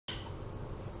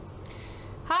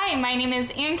Hi, my name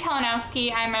is Ann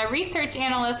Kalinowski. I'm a research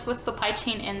analyst with Supply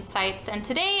Chain Insights, and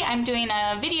today I'm doing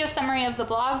a video summary of the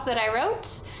blog that I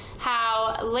wrote,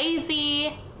 How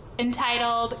Lazy,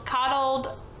 Entitled,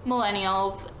 Coddled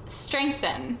Millennials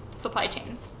Strengthen Supply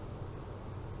Chains.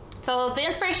 So the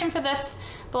inspiration for this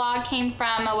blog came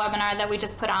from a webinar that we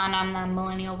just put on the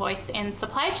Millennial Voice in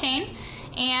Supply Chain.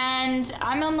 And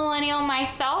I'm a millennial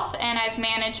myself, and I've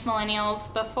managed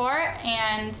millennials before,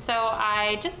 and so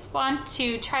I just want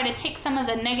to try to take some of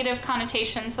the negative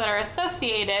connotations that are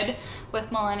associated with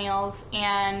millennials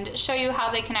and show you how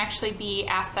they can actually be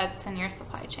assets in your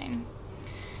supply chain.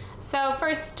 So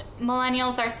first,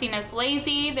 millennials are seen as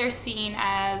lazy. They're seen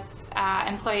as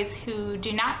employees who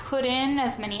do not put in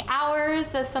as many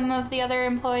hours as some of the other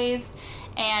employees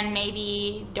and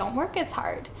maybe don't work as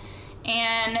hard.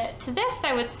 And to this,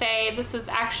 I would say this is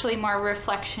actually more a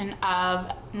reflection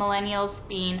of millennials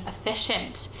being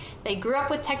efficient. They grew up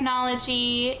with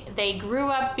technology, they grew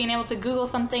up being able to Google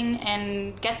something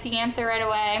and get the answer right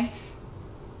away.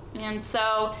 And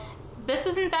so this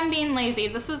isn't them being lazy,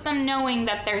 this is them knowing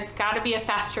that there's got to be a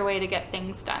faster way to get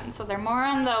things done. So they're more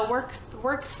on the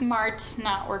work smart,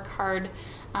 not work hard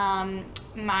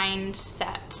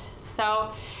mindset.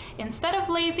 So instead of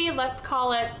lazy, let's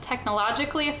call it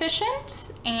technologically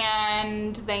efficient,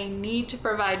 and they need to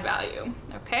provide value,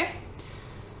 okay?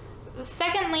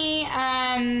 Secondly,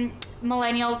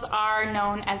 millennials are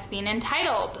known as being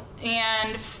entitled,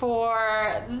 and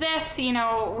for this, you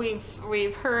know,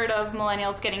 we've heard of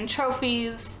millennials getting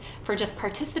trophies for just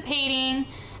participating.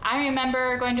 I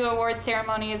remember going to award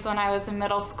ceremonies when I was in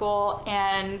middle school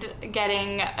and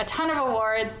getting a ton of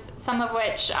awards, some of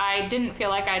which I didn't feel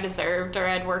like I deserved or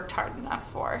I'd worked hard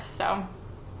enough for. So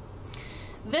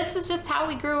this is just how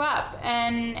we grew up,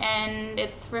 and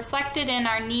it's reflected in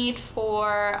our need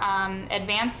for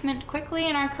advancement quickly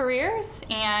in our careers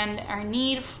and our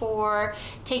need for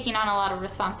taking on a lot of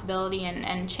responsibility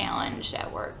and challenge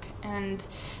at work. And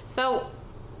so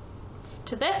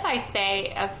to this I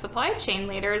say, as supply chain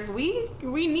leaders, we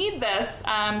need this.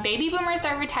 Baby boomers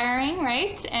are retiring,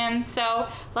 right? And so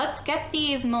let's get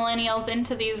these millennials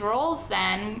into these roles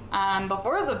then,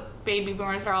 before the baby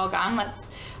boomers are all gone.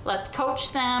 Let's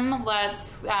coach them,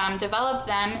 let's develop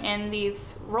them in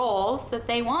these roles that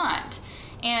they want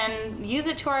and use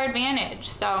it to our advantage.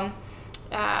 So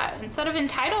instead of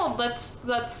entitled, let's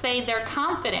say they're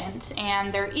confident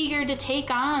and they're eager to take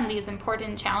on these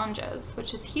important challenges,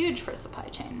 which is huge for supply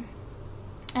chain.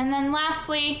 And then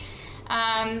lastly,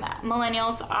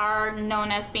 millennials are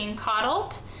known as being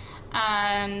coddled.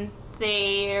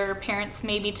 Their parents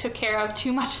maybe took care of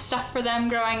too much stuff for them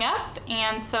growing up,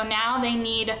 and so now they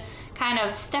need kind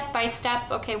of step-by-step,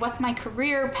 okay, what's my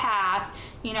career path?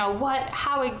 You know,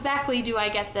 how exactly do I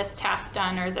get this task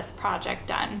done or this project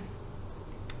done?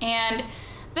 And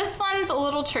this one's a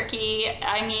little tricky.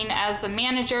 I mean, as a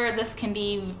manager, this can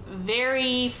be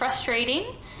very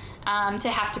frustrating to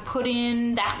have to put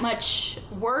in that much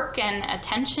work and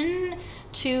attention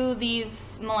to these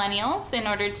millennials in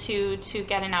order to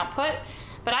get an output.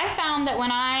 But I found that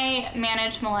when I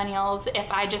manage millennials,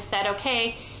 if I just said,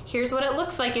 okay, here's what it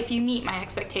looks like if you meet my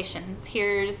expectations.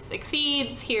 Here's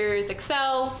exceeds, here's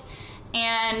excels.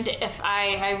 And if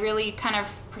I really kind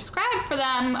of prescribe for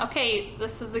them, okay,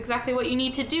 this is exactly what you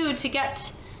need to do to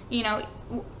get, you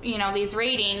know these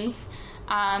ratings,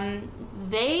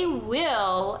 they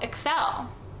will excel.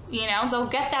 You know, they'll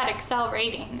get that excel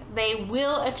rating. They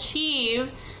will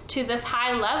achieve to this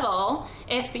high level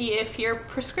if you're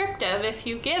prescriptive, if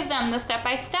you give them the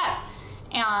step-by-step.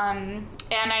 And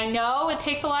I know it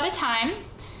takes a lot of time,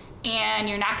 and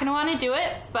you're not going to want to do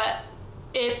it, but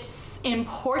it's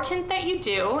important that you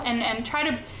do, and try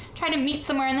to meet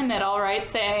somewhere in the middle, right?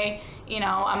 Say, you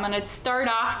know, I'm going to start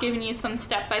off giving you some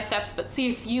step-by-steps, but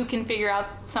see if you can figure out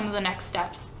some of the next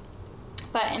steps.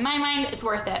 But in my mind, it's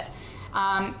worth it.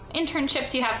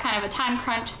 Internships, you have kind of a time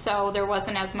crunch, so there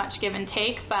wasn't as much give and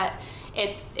take, but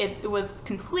it was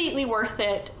completely worth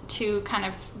it to kind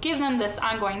of give them this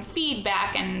ongoing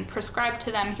feedback and prescribe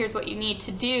to them, here's what you need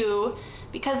to do,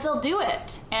 because they'll do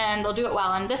it, and they'll do it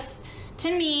well. And this,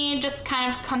 to me, just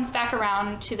kind of comes back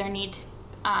around to their need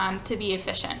to be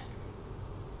efficient.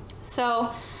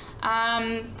 So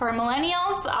for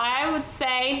millennials, I would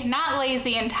say not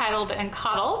lazy, entitled, and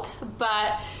coddled,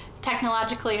 but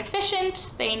technologically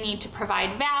efficient. They need to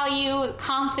provide value,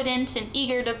 confident and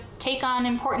eager to take on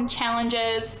important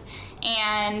challenges,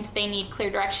 and they need clear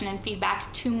direction and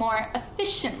feedback to more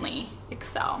efficiently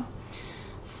excel.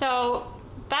 So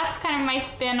that's kind of my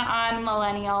spin on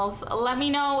millennials. Let me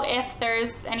know if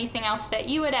there's anything else that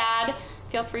you would add.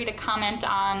 Feel free to comment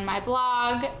on my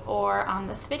blog or on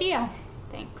this video.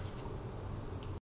 Thanks.